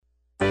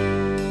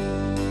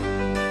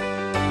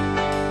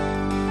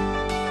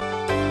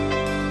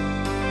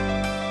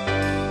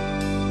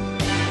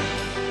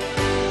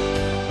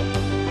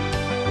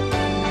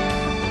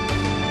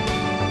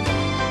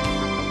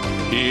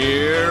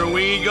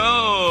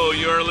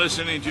You're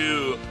listening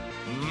to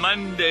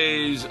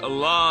Monday's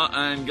Law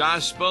and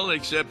Gospel,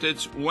 except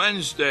it's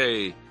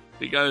Wednesday,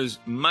 because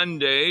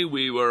Monday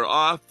we were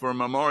off for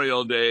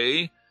Memorial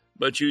Day,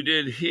 but you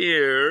did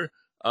hear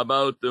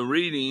about the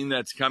reading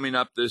that's coming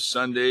up this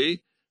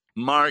Sunday,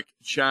 Mark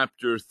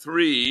chapter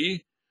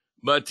 3,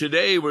 but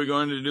today we're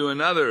going to do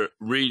another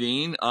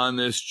reading on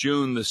this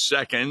June the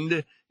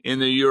 2nd in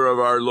the year of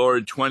our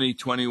Lord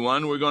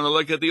 2021. We're going to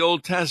look at the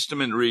Old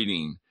Testament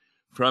reading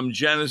from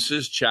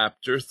Genesis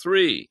chapter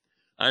 3.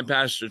 I'm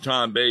Pastor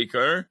Tom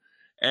Baker,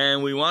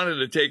 and we wanted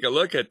to take a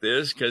look at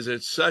this because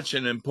it's such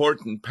an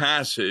important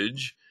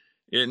passage.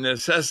 It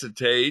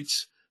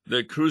necessitates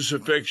the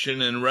crucifixion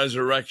and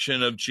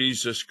resurrection of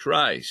Jesus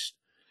Christ.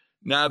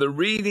 Now, the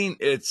reading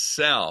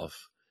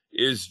itself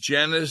is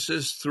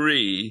Genesis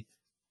 3,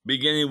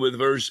 beginning with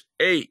verse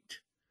 8.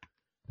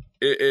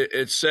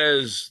 It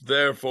says,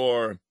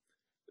 therefore,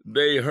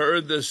 they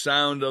heard the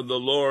sound of the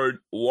Lord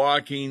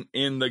walking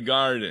in the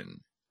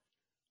garden.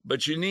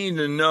 But you need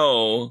to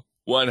know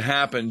what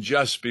happened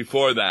just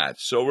before that.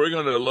 So we're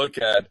going to look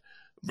at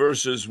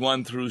verses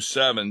 1 through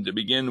 7 to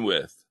begin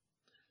with.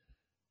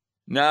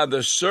 Now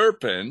the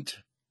serpent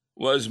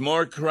was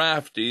more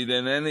crafty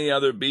than any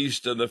other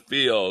beast of the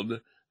field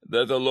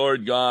that the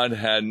Lord God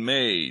had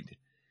made.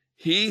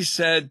 He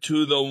said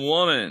to the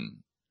woman,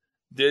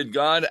 did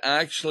God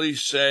actually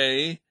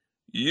say,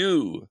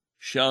 you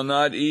shall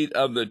not eat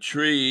of the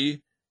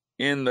tree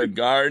in the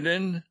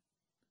garden?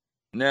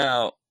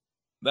 Now,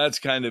 that's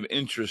kind of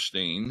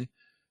interesting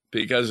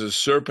because the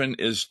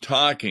serpent is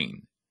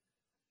talking.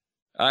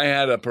 I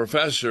had a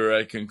professor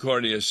at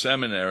Concordia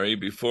Seminary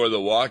before the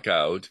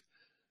walkout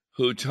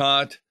who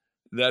taught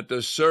that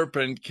the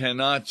serpent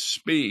cannot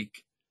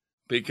speak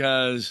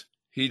because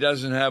he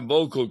doesn't have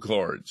vocal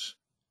cords.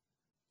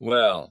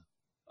 Well,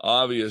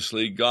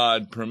 obviously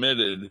God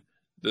permitted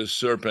the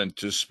serpent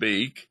to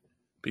speak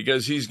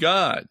because he's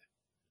God.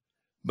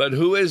 But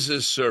who is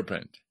this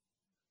serpent?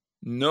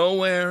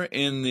 Nowhere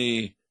in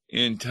the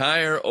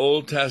entire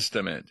Old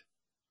Testament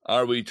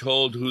are we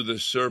told who the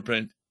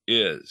serpent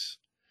is.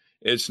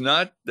 It's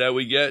not that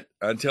we get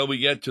until we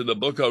get to the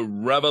book of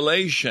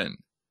Revelation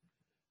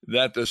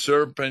that the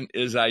serpent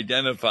is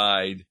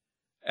identified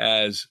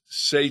as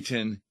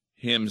Satan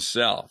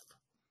himself.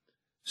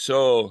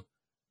 So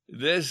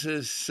this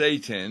is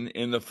Satan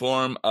in the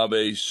form of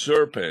a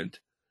serpent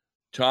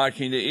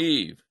talking to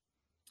Eve.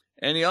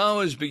 And he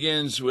always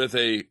begins with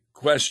a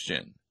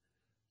question.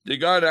 Did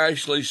God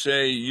actually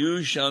say,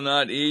 you shall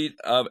not eat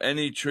of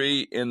any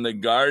tree in the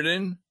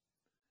garden?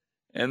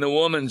 And the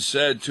woman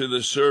said to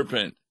the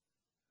serpent,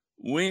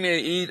 we may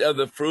eat of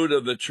the fruit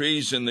of the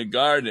trees in the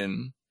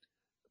garden,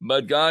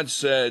 but God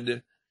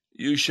said,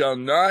 you shall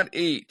not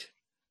eat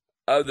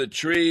of the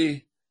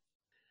tree,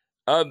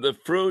 of the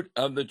fruit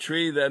of the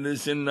tree that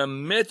is in the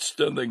midst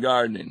of the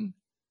garden,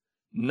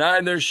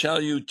 neither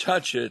shall you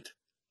touch it,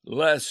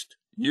 lest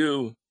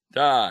you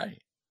die.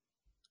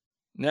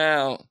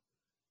 Now,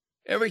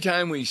 every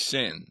time we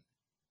sin,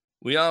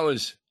 we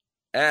always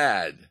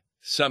add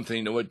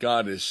something to what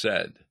God has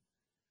said.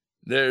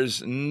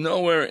 There's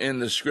nowhere in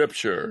the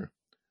scripture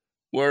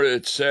where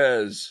it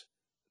says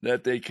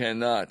that they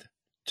cannot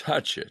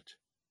touch it,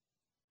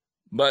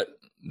 but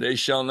they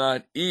shall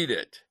not eat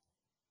it,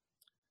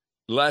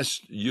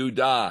 lest you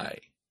die.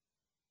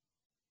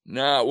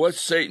 Now, what's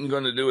Satan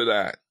going to do with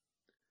that?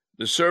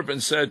 The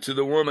serpent said to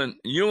the woman,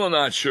 you will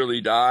not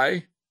surely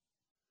die.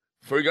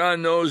 For God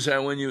knows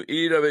that when you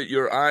eat of it,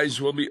 your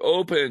eyes will be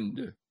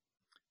opened,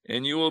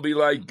 and you will be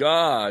like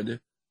God,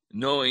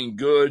 knowing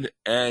good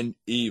and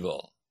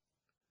evil.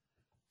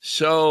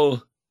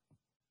 So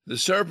the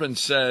serpent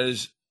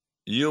says,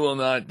 you will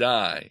not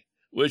die,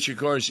 which of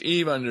course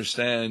Eve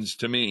understands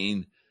to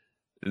mean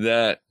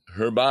that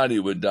her body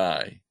would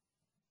die.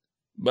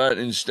 But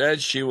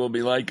instead she will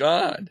be like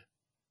God.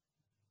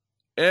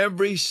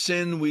 Every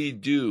sin we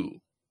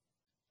do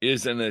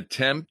is an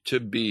attempt to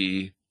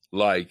be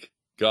like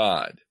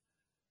God.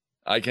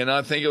 I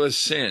cannot think of a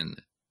sin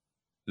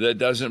that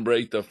doesn't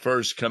break the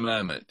first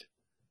commandment.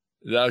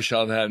 Thou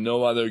shalt have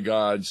no other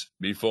gods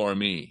before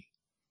me.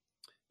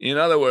 In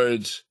other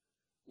words,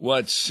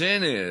 what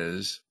sin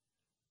is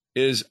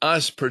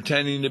us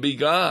pretending to be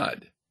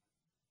God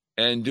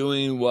and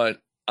doing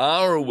what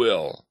our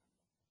will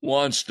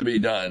wants to be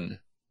done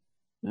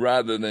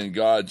rather than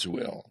God's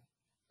will.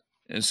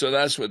 And so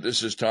that's what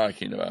this is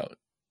talking about.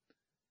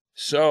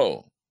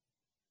 So,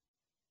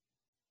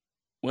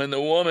 when the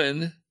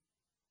woman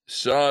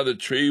saw the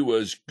tree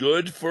was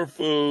good for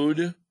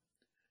food,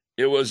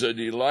 it was a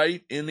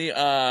delight in the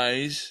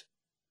eyes,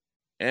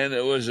 and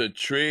it was a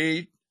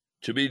tree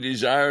to be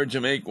desired to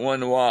make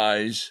one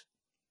wise,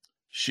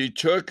 she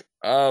took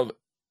of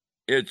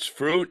its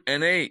fruit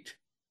and ate.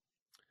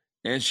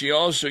 And she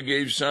also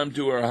gave some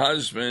to her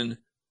husband.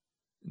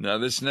 Now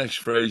this next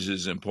phrase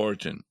is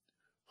important.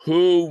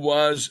 Who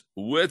was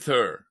with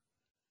her,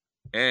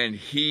 and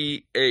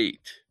he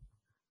ate.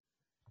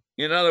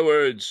 In other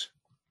words,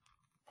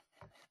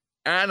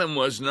 Adam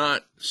was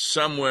not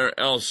somewhere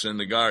else in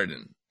the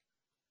garden.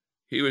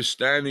 He was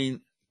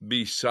standing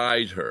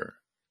beside her.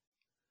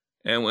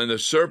 And when the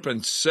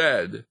serpent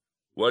said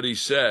what he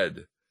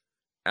said,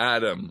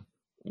 Adam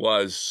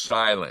was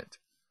silent.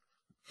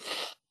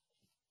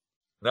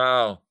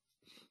 Now,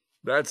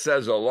 that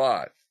says a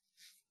lot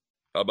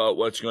about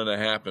what's going to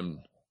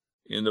happen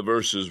in the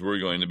verses we're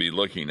going to be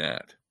looking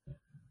at.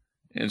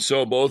 And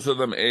so both of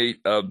them ate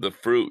of the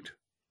fruit.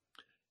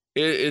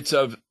 It's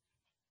of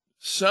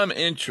some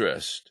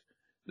interest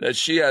that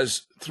she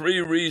has 3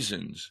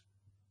 reasons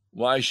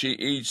why she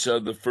eats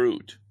of the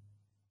fruit.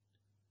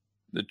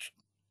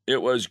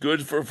 It was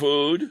good for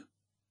food,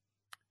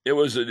 it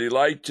was a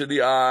delight to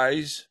the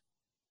eyes,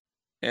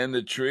 and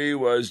the tree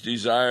was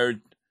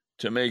desired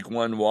to make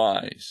one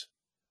wise.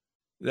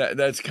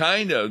 That's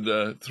kind of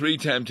the 3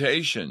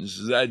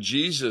 temptations that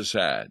Jesus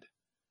had.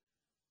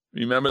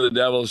 Remember, the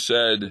devil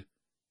said,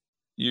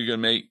 you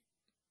can make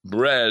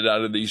bread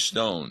out of these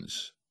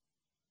stones.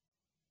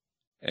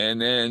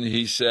 And then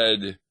he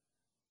said,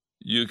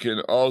 you can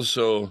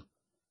also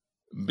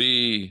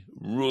be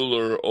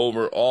ruler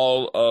over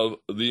all of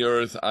the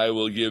earth I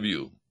will give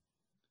you.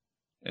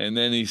 And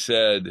then he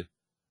said,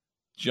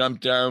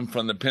 jump down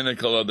from the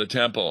pinnacle of the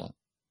temple,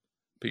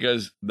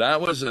 because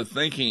that was a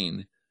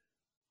thinking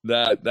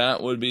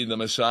that would be the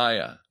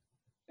Messiah,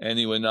 and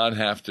he would not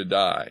have to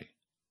die.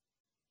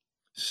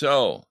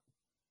 So,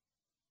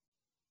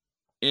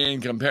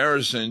 in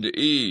comparison to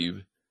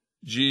Eve,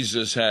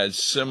 Jesus had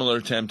similar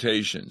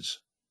temptations,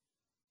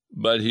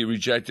 but he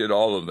rejected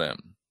all of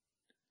them.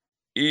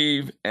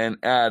 Eve and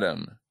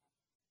Adam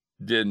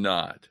did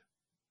not.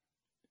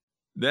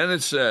 Then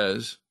it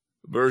says,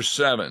 verse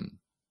 7,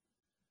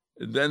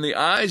 then the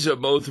eyes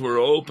of both were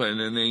open,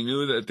 and they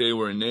knew that they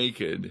were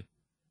naked,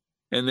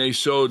 and they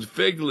sewed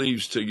fig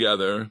leaves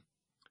together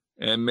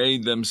and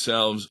made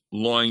themselves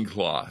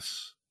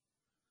loincloths.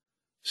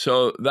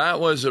 So that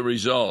was a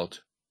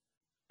result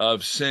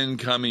of sin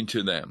coming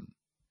to them,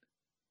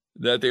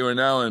 that they were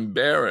now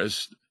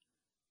embarrassed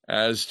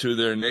as to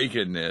their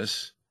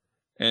nakedness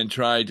and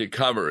tried to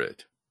cover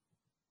it.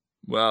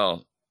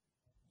 Well,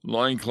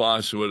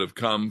 loincloths would have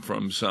come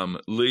from some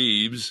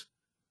leaves,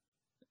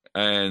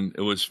 and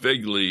it was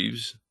fig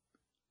leaves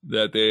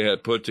that they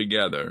had put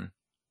together.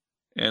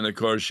 And of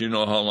course, you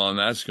know how long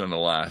that's going to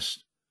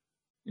last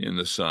in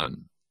the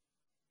sun.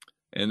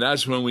 And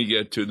that's when we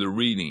get to the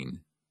reading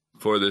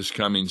for this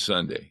coming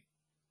Sunday.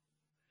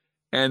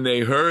 And they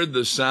heard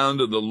the sound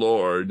of the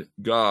Lord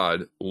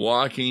God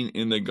walking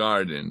in the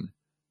garden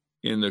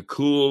in the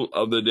cool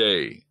of the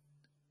day.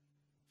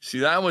 See,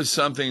 that was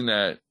something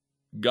that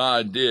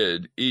God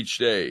did each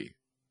day.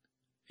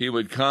 He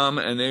would come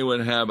and they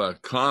would have a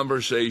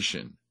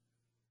conversation.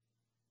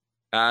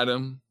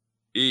 Adam,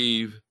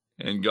 Eve,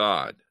 and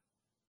God.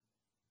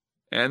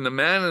 And the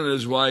man and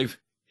his wife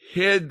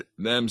hid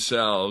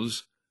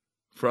themselves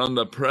from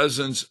the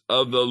presence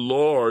of the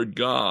Lord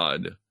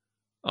God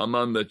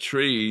among the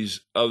trees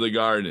of the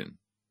garden.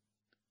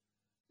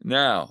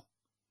 Now,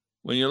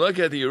 when you look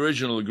at the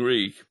original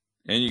Greek,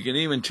 and you can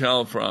even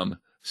tell from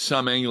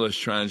some English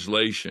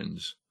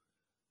translations,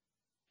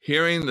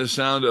 hearing the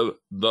sound of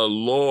the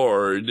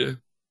Lord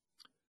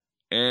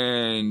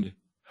and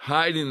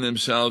hiding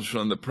themselves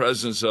from the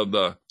presence of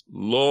the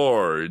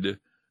Lord,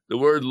 the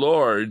word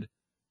Lord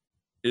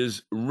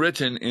is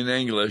written in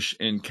English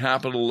in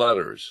capital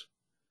letters,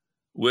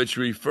 which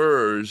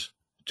refers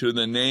to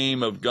the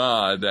name of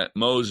God that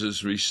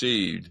Moses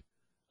received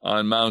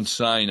on Mount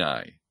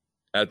Sinai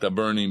at the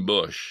burning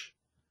bush.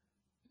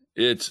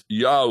 It's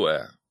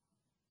Yahweh,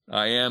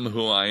 I am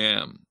who I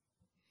am.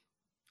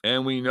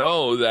 And we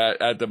know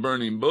that at the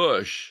burning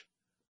bush,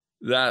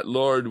 that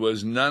Lord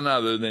was none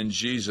other than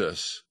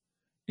Jesus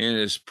in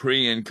his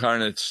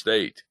pre-incarnate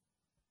state.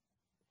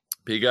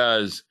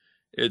 Because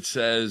it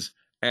says,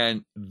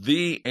 and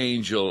the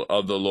angel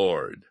of the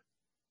Lord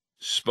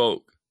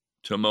spoke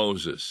to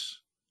Moses.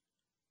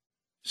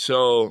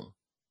 So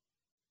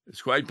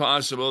it's quite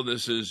possible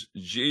this is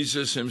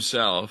Jesus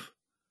himself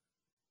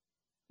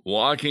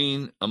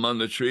walking among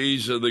the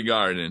trees of the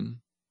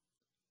garden,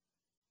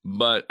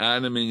 but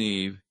Adam and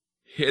Eve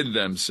hid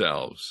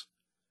themselves.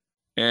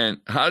 And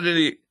how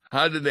did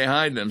they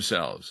hide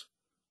themselves?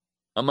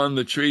 Among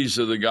the trees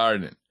of the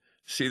garden.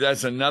 See,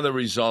 that's another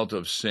result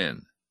of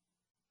sin.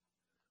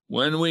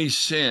 When we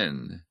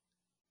sin,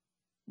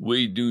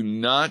 we do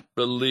not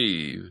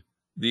believe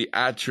the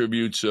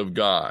attributes of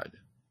God.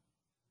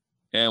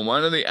 And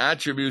one of the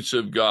attributes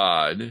of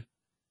God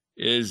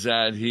is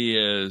that he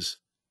is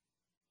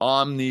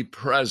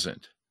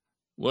omnipresent.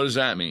 What does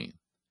that mean?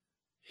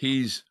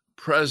 He's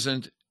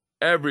present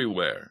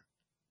everywhere.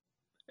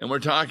 And we're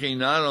talking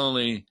not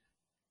only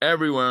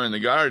everywhere in the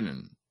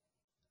garden,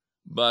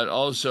 but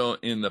also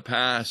in the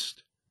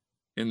past,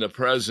 in the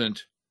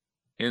present,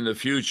 in the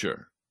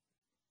future.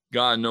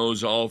 God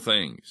knows all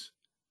things.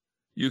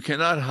 You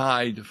cannot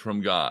hide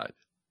from God.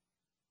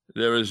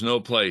 There is no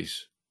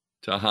place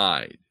to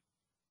hide.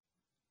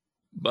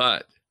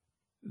 But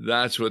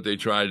that's what they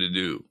try to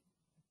do,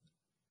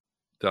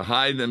 to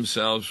hide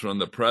themselves from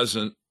the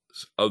presence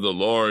of the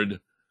Lord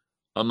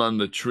among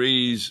the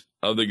trees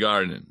of the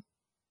garden.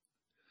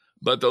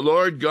 But the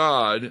Lord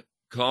God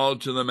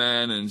called to the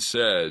man and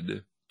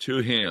said to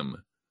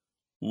him,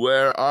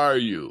 "Where are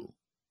you?"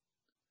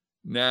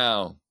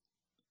 Now,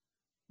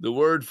 the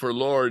word for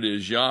Lord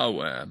is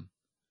Yahweh,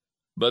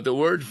 but the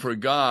word for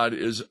God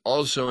is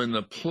also in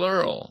the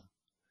plural,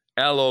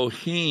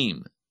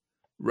 Elohim,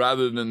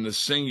 rather than the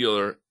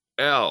singular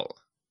El.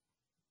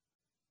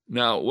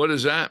 Now, what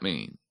does that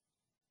mean?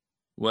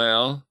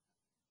 Well,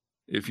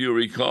 if you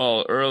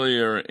recall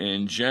earlier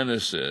in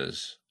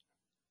Genesis,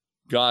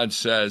 God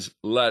says,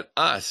 "Let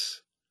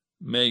us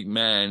make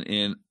man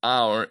in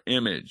our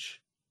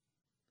image."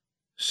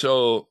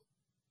 So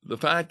the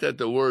fact that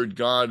the word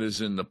God is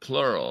in the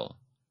plural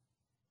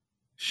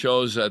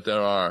shows that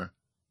there are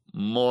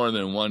more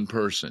than one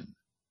person,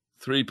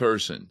 three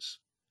persons.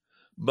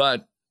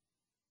 But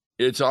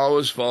it's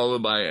always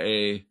followed by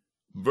a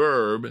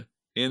verb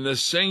in the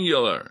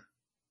singular.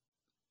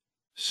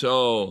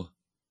 So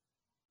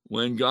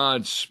when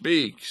God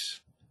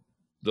speaks,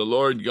 the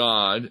Lord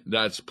God,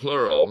 that's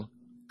plural,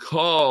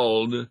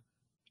 called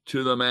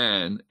to the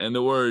man, and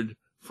the word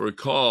for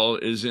call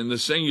is in the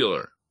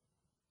singular,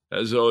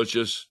 as though it's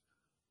just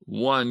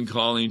one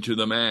calling to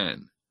the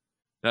man.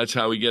 That's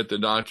how we get the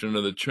doctrine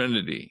of the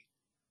Trinity,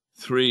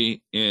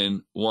 3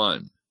 in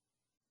 1.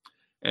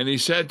 And he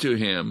said to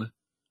him,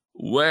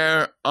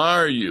 "Where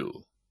are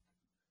you?"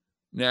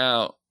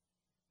 Now,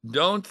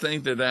 don't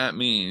think that that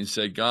means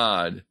that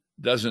God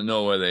doesn't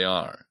know where they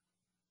are.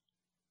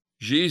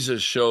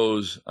 Jesus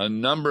shows a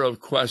number of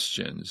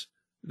questions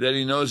that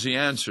he knows the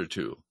answer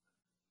to,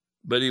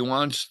 but he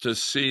wants to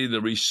see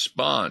the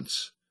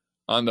response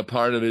on the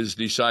part of his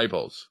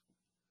disciples.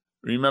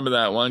 Remember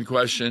that one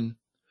question?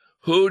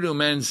 "Who do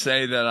men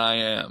say that I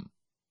am?"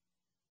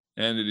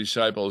 And the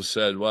disciples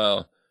said,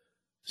 "Well,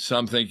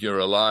 some think you're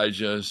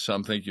Elijah,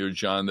 some think you're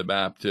John the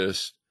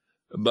Baptist,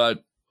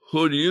 but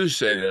who do you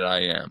say that I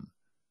am?"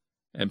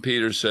 And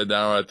Peter said,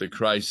 "Thou art the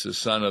Christ, the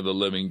Son of the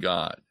living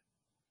God."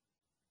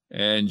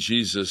 And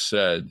Jesus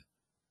said,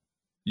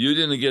 "You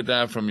didn't get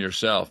that from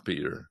yourself,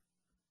 Peter.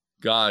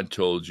 God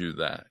told you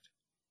that."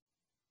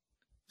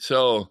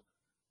 So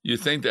you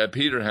think that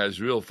Peter has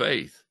real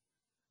faith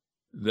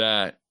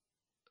that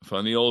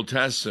from the Old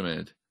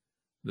Testament,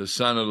 the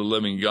Son of the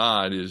living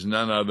God is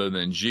none other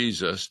than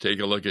Jesus. Take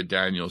a look at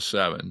Daniel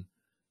 7,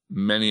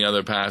 many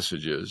other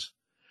passages,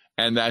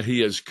 and that he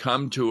has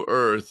come to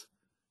earth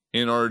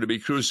in order to be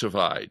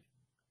crucified.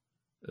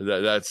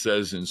 That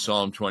says in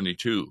Psalm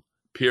 22,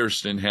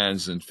 pierced in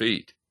hands and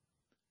feet.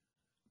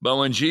 But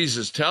when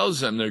Jesus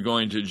tells them they're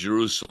going to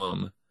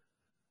Jerusalem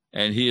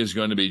and he is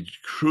going to be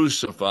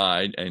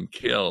crucified and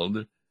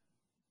killed,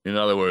 in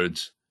other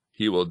words,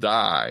 he will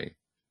die,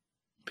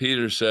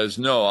 Peter says,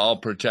 "No, I'll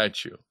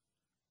protect you."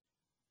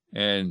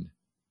 And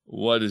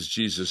what does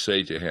Jesus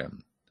say to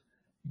him?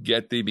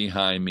 "Get thee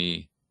behind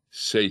me,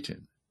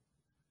 Satan."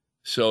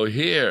 So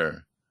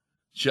here,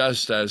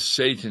 just as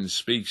Satan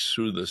speaks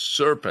through the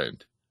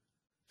serpent,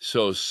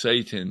 so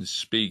Satan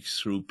speaks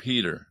through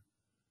Peter.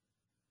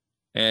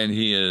 And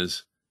he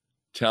is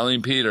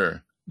telling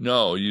Peter,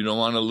 no, you don't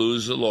want to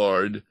lose the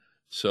Lord,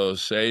 so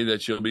say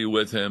that you'll be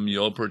with him,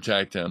 you'll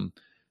protect him,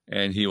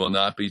 and he will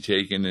not be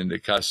taken into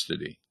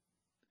custody.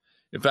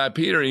 In fact,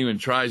 Peter even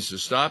tries to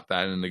stop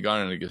that in the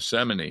Garden of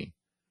Gethsemane.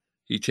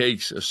 He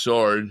takes a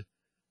sword,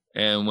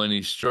 and when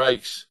he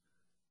strikes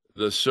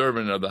the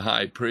servant of the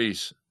high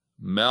priest,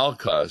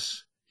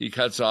 Malchus, he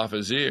cuts off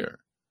his ear.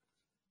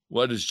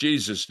 What does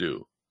Jesus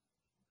do?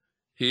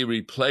 He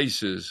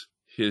replaces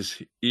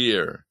his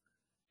ear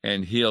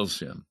and heals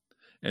him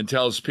and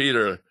tells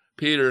Peter,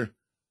 "Peter,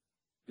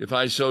 if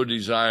I so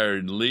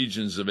desired,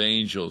 legions of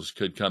angels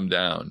could come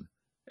down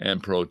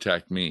and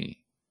protect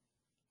me."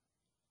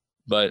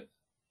 But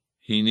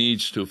he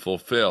needs to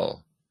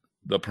fulfill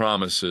the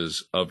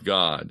promises of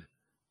God,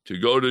 to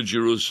go to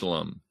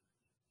Jerusalem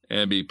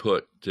and be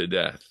put to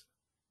death.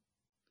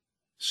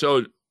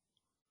 So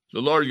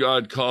the Lord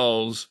God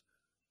calls,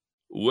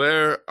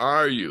 "Where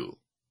are you?"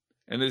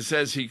 And it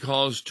says he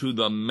calls to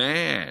the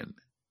man.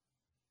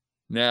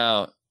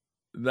 Now,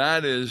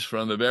 that is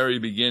from the very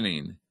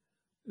beginning,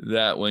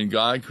 that when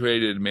God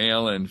created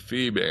male and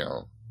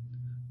female,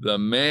 the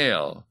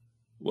male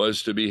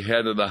was to be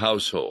head of the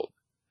household.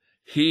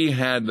 He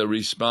had the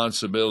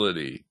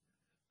responsibility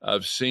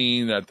of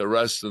seeing that the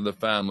rest of the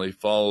family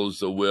follows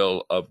the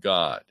will of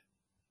God.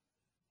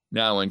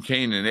 Now, when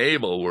Cain and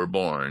Abel were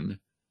born,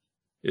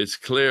 it's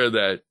clear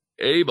that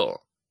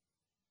Abel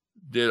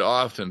did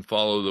often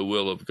follow the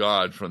will of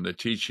God from the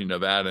teaching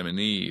of Adam and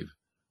Eve,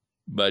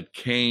 but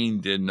Cain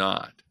did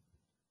not.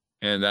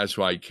 And that's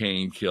why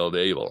Cain killed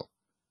Abel,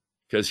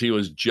 because he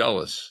was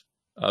jealous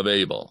of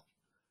Abel.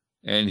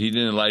 And he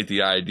didn't like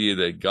the idea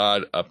that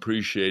God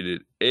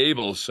appreciated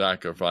Abel's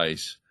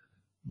sacrifice,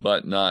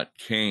 but not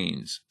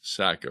Cain's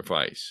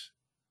sacrifice.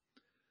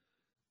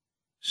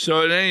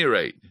 So at any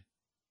rate,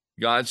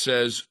 God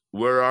says,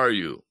 "Where are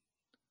you?"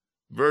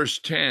 Verse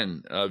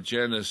 10 of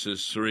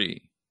Genesis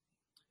 3.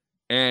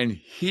 And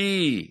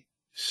he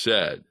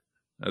said,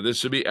 now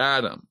this would be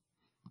Adam,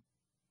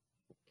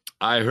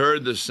 "I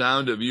heard the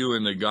sound of you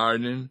in the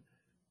garden,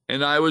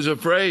 and I was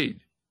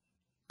afraid,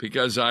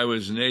 because I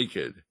was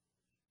naked,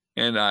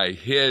 and I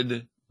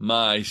hid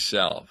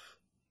myself.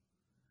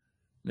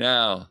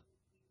 Now,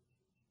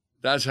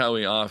 that's how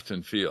we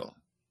often feel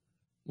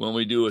when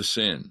we do a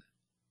sin.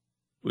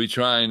 We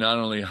try and not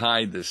only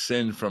hide the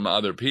sin from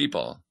other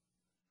people,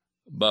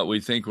 but we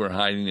think we're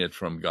hiding it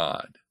from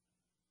God,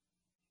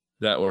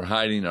 that we're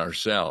hiding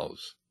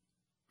ourselves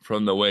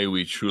from the way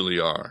we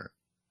truly are.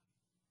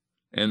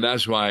 And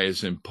that's why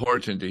it's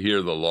important to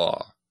hear the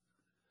law,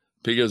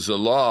 because the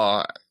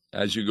law,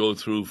 as you go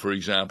through, for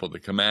example, the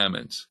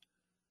commandments,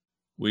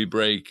 we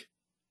break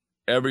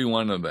every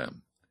one of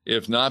them,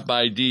 if not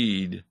by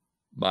deed,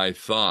 by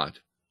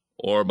thought,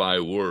 or by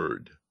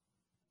word.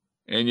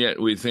 And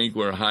yet we think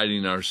we're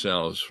hiding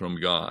ourselves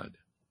from God.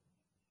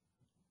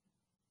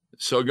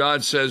 So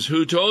God says,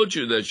 who told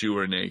you that you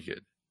were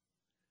naked?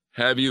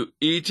 Have you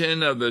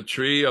eaten of the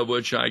tree of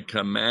which I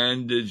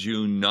commanded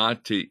you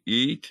not to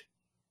eat?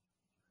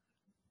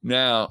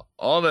 Now,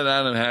 all that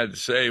Adam had to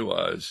say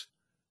was,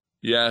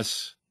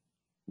 yes,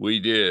 we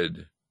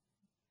did,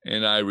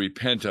 and I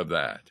repent of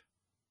that.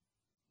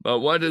 But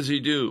what does he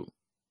do?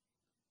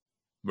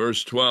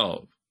 Verse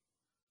 12,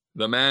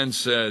 the man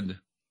said,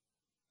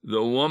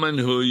 the woman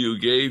who you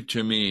gave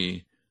to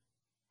me,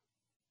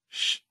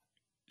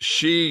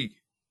 she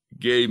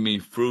gave me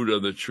fruit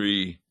of the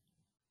tree,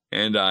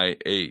 and I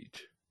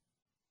ate.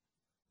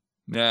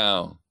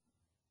 Now,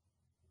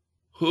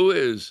 who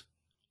is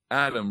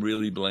Adam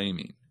really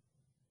blaming?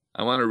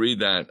 I want to read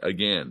that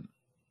again.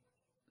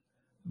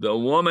 The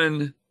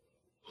woman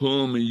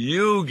whom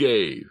you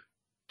gave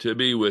to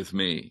be with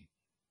me,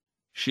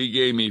 she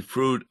gave me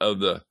fruit of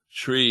the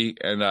tree,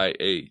 and I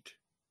ate.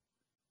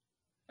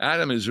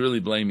 Adam is really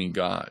blaming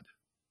God.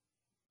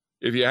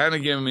 If you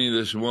hadn't given me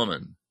this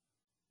woman,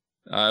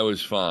 I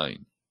was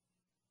fine.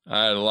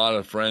 I had a lot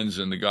of friends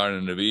in the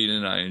Garden of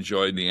Eden. I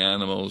enjoyed the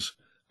animals.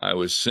 I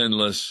was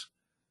sinless.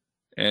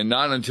 And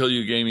not until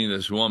you gave me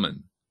this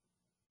woman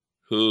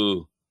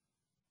who,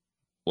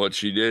 what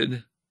she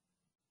did,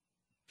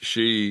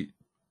 she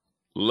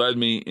led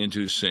me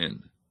into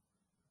sin,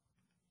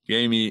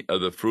 gave me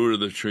of the fruit of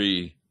the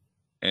tree,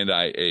 and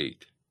I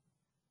ate.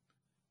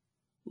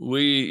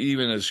 We,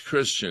 even as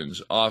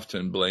Christians,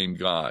 often blame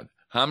God.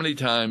 How many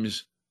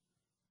times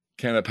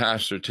can a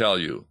pastor tell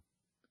you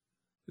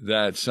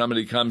that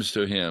somebody comes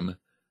to him,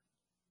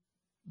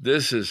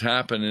 this has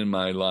happened in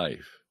my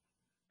life,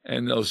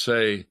 and they'll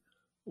say,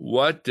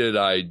 what did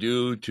I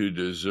do to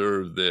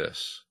deserve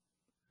this?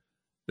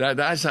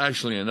 That's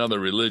actually another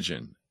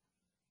religion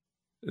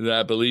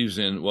that believes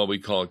in what we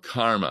call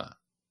karma.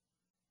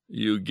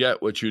 You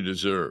get what you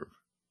deserve.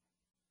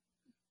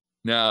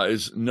 Now,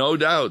 it's no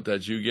doubt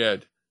that you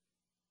get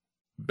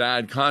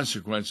bad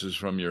consequences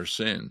from your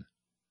sin,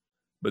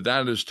 but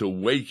that is to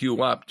wake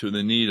you up to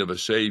the need of a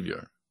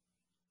Savior.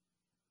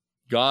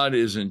 God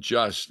isn't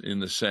just in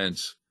the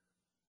sense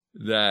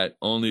that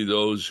only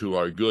those who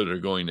are good are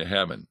going to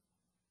heaven.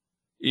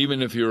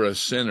 Even if you're a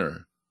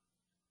sinner,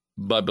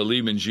 but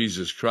believe in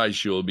Jesus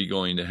Christ, you'll be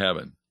going to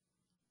heaven.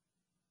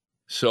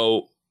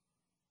 So,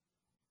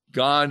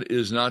 God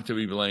is not to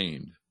be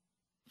blamed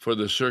for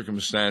the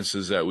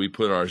circumstances that we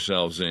put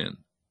ourselves in.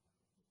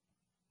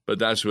 But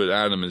that's what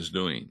Adam is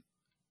doing.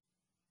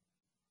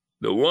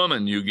 The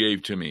woman you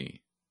gave to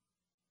me,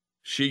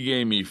 she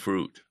gave me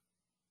fruit.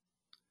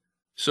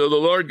 So the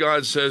Lord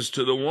God says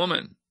to the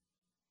woman,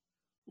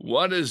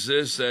 what is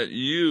this that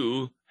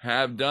you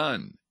have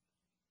done?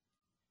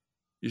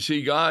 You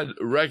see, God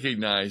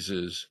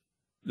recognizes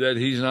that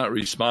he's not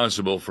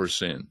responsible for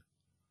sin.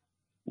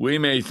 We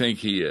may think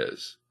he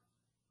is,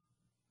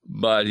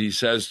 but he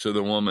says to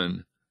the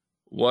woman,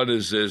 what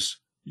is this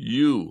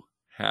you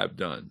have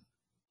done?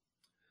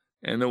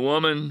 And the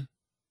woman,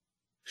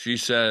 she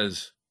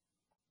says,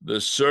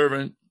 the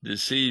servant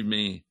deceived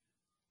me,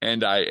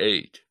 and I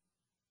ate.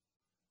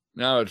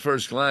 Now, at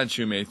first glance,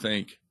 you may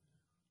think,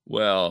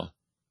 well,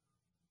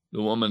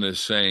 the woman is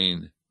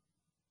saying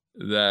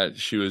that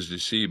she was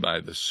deceived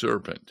by the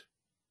serpent.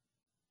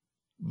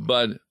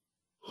 But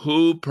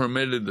who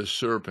permitted the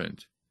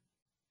serpent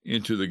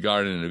into the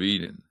Garden of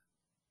Eden?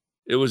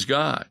 It was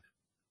God.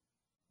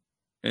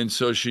 And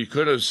so she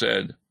could have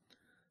said,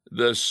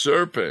 the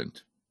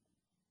serpent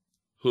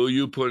who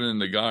you put in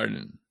the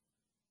garden,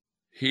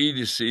 he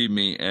deceived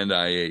me and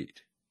I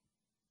ate.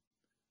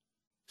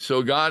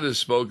 So God has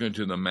spoken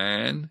to the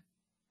man,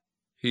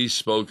 he's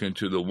spoken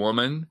to the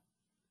woman,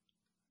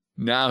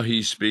 now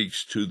he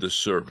speaks to the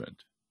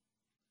serpent.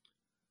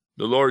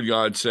 The Lord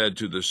God said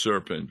to the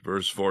serpent,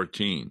 verse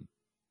 14,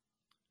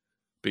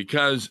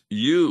 because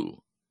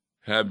you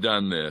have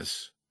done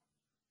this,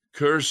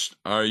 cursed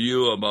are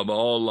you above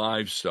all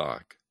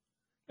livestock,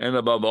 and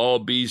above all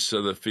beasts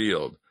of the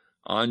field.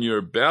 On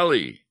your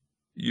belly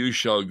you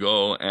shall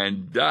go,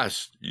 and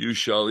dust you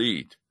shall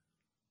eat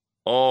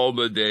all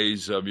the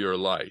days of your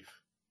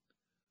life.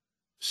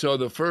 So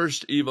the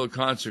first evil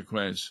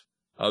consequence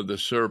of the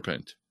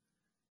serpent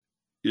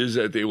is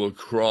that they will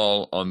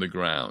crawl on the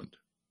ground.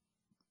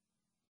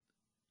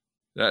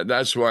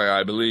 That's why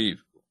I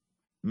believe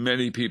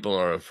many people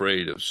are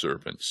afraid of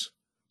serpents.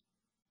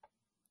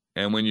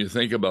 And when you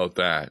think about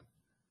that,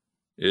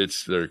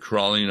 they're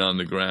crawling on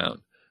the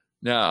ground.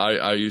 Now,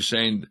 are you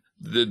saying,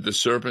 did the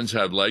serpents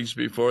have legs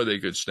before they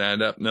could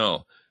stand up?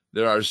 No.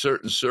 There are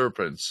certain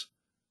serpents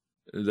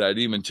that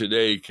even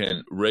today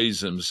can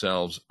raise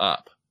themselves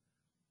up.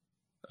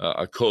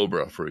 A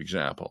cobra, for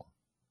example.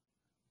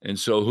 And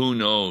so who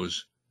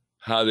knows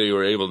how they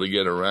were able to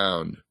get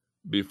around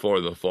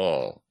before the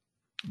fall.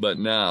 But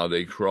now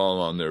they crawl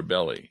on their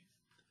belly.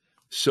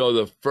 So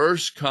the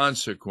first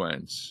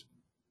consequence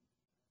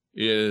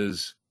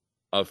is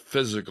a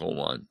physical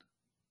one.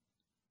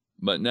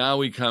 But now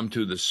we come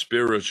to the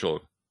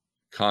spiritual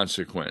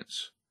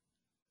consequence.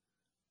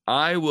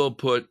 I will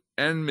put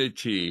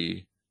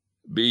enmity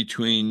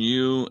between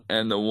you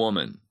and the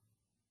woman.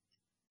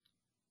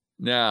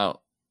 Now,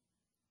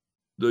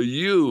 the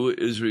you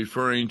is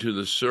referring to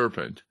the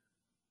serpent,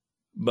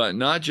 but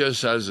not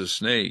just as a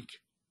snake,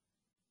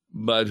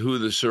 but who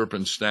the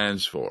serpent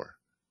stands for.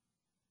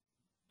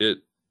 It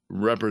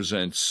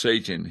represents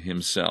Satan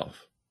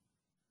himself.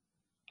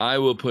 I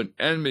will put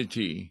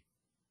enmity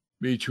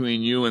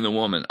between you and the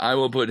woman. I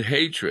will put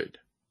hatred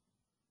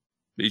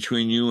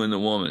between you and the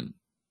woman,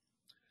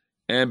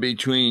 and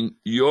between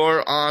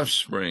your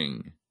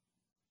offspring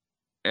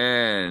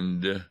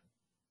and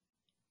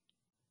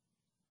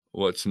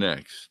what's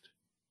next?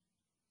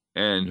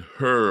 And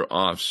her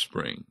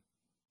offspring.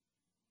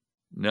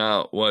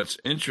 Now, what's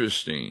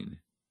interesting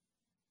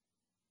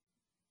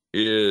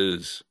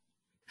is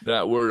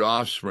that word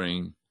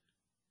offspring,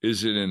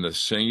 is it in the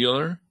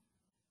singular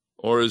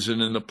or is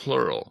it in the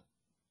plural?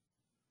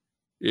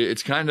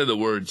 It's kind of the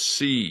word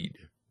seed.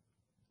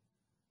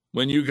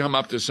 When you come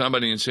up to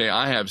somebody and say,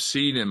 I have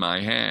seed in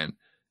my hand,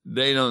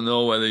 they don't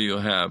know whether you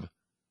have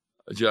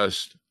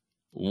just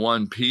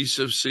one piece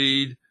of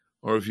seed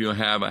or if you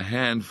have a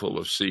handful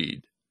of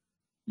seed.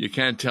 You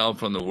can't tell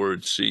from the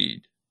word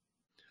seed.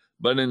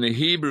 But in the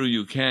Hebrew,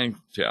 you can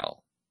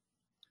tell.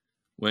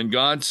 When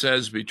God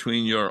says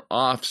between your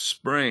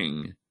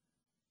offspring,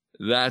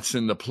 that's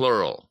in the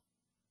plural.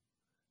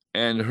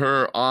 And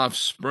her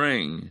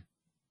offspring,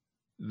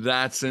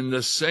 that's in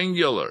the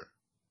singular.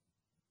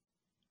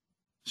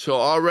 So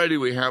already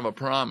we have a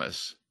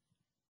promise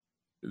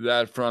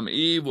that from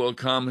Eve will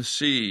come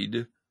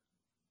seed,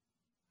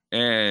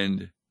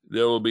 and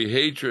there will be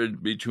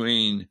hatred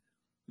between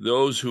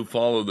those who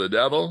follow the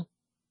devil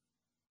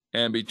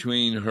and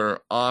between her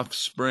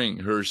offspring,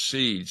 her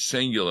seed,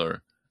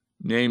 singular,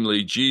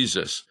 namely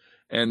Jesus.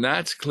 And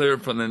that's clear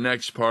from the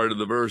next part of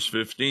the verse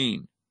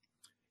 15.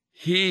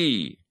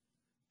 He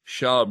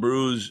shall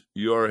bruise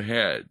your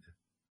head,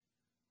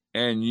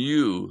 and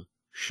you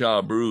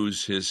shall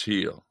bruise his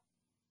heel.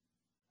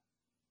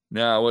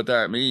 Now, what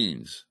that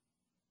means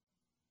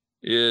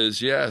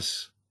is,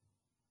 yes,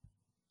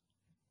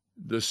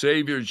 the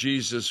Savior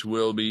Jesus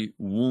will be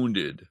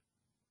wounded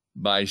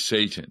by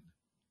Satan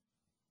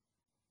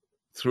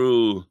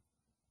through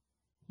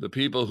the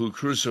people who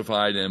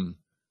crucified him.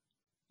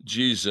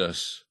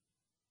 Jesus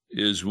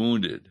is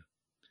wounded,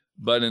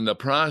 but in the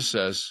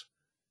process,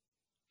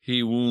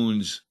 he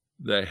wounds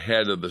the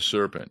head of the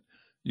serpent.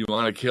 You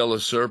want to kill a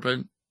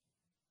serpent?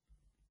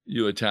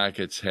 You attack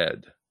its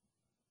head.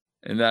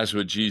 And that's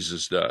what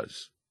Jesus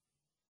does.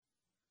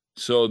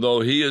 So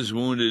though he is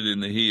wounded in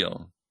the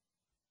heel,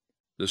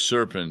 the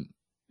serpent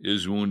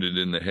is wounded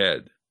in the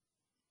head.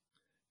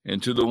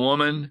 And to the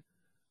woman,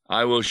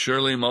 I will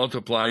surely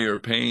multiply your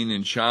pain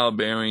in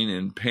childbearing,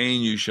 in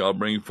pain you shall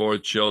bring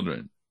forth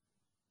children.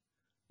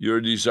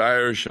 Your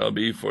desire shall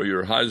be for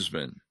your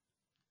husband,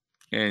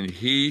 and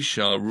he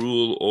shall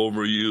rule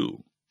over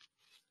you.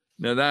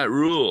 Now that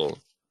rule,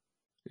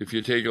 if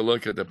you take a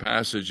look at the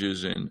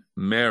passages in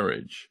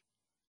marriage,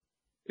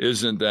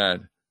 isn't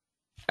that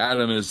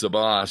Adam is the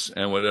boss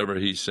and whatever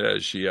he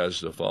says, she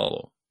has to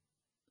follow.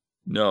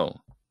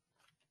 No,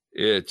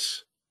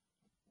 it's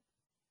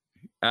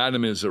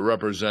Adam is a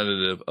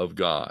representative of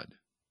God,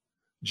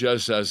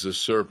 just as the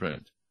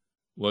serpent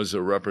was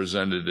a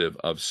representative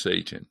of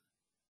Satan.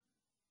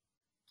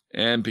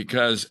 And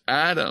because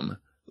Adam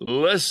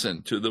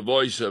listened to the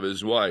voice of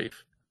his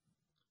wife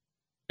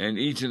and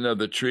eaten of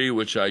the tree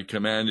which I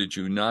commanded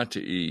you not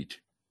to eat,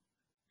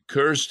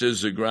 cursed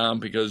is the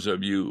ground because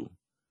of you.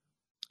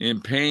 In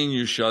pain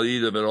you shall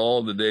eat of it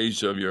all the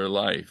days of your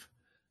life,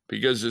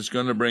 because it's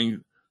going to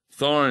bring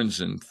thorns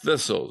and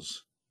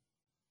thistles.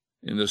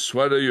 In the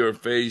sweat of your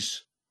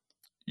face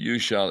you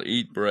shall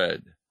eat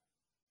bread,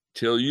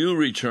 till you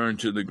return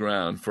to the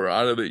ground, for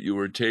out of it you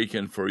were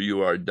taken, for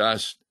you are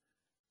dust,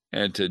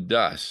 and to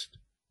dust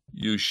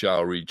you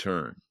shall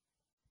return.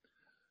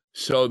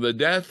 So the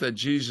death that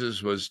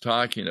Jesus was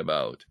talking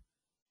about,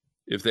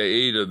 if they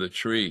ate of the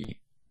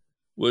tree,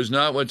 was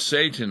not what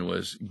Satan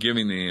was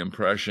giving the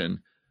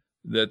impression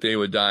that they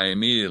would die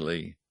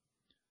immediately,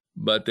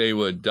 but they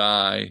would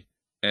die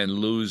and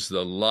lose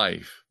the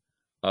life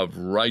of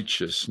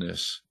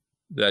righteousness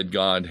that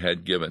God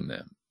had given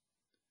them.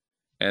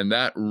 And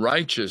that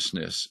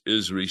righteousness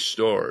is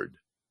restored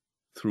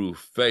through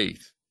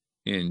faith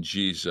in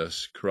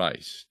Jesus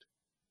Christ.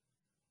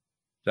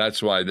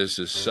 That's why this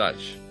is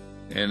such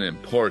an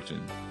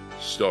important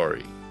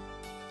story.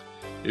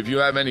 If you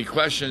have any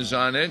questions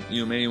on it,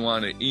 you may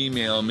want to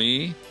email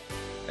me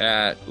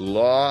at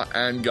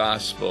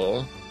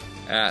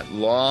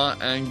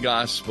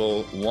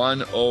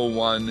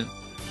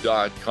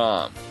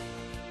lawandgospel101.com.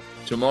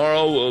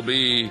 Tomorrow will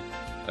be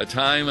a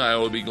time I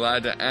will be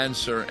glad to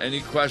answer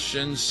any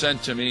questions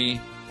sent to me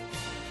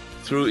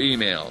through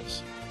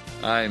emails.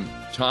 I'm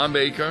Tom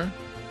Baker.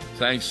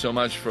 Thanks so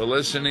much for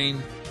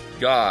listening.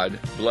 God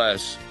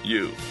bless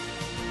you.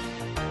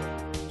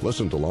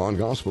 Listen to Law and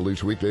Gospel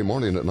each weekday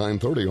morning at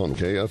 9:30 on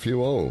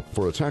KFUO.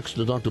 For a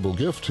tax-deductible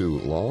gift to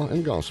Law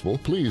and Gospel,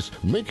 please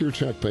make your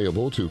check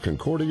payable to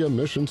Concordia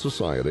Mission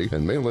Society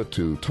and mail it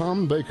to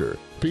Tom Baker,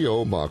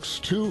 P.O. Box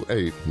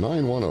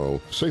 28910,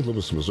 St.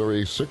 Louis,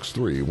 Missouri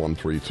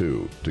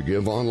 63132. To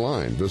give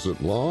online, visit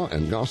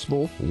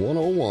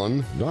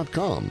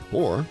lawandgospel101.com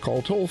or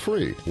call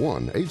toll-free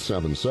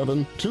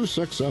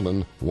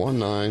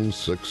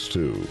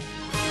 1-877-267-1962.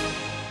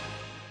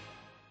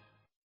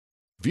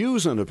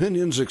 Views and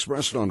opinions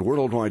expressed on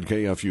Worldwide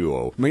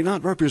KFUO may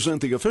not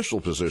represent the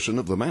official position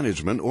of the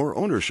management or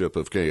ownership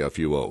of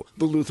KFUO,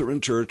 the Lutheran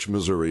Church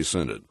Missouri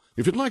Synod.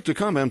 If you'd like to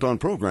comment on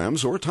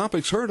programs or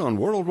topics heard on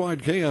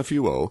Worldwide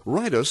KFUO,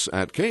 write us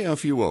at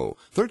KFUO,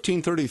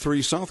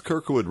 1333 South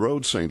Kirkwood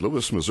Road, St.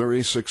 Louis,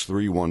 Missouri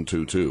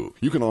 63122.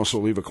 You can also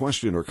leave a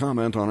question or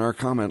comment on our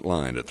comment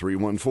line at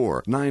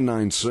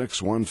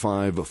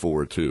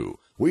 314-996-1542.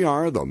 We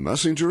are the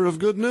messenger of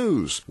good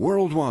news,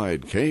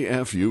 Worldwide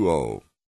KFUO.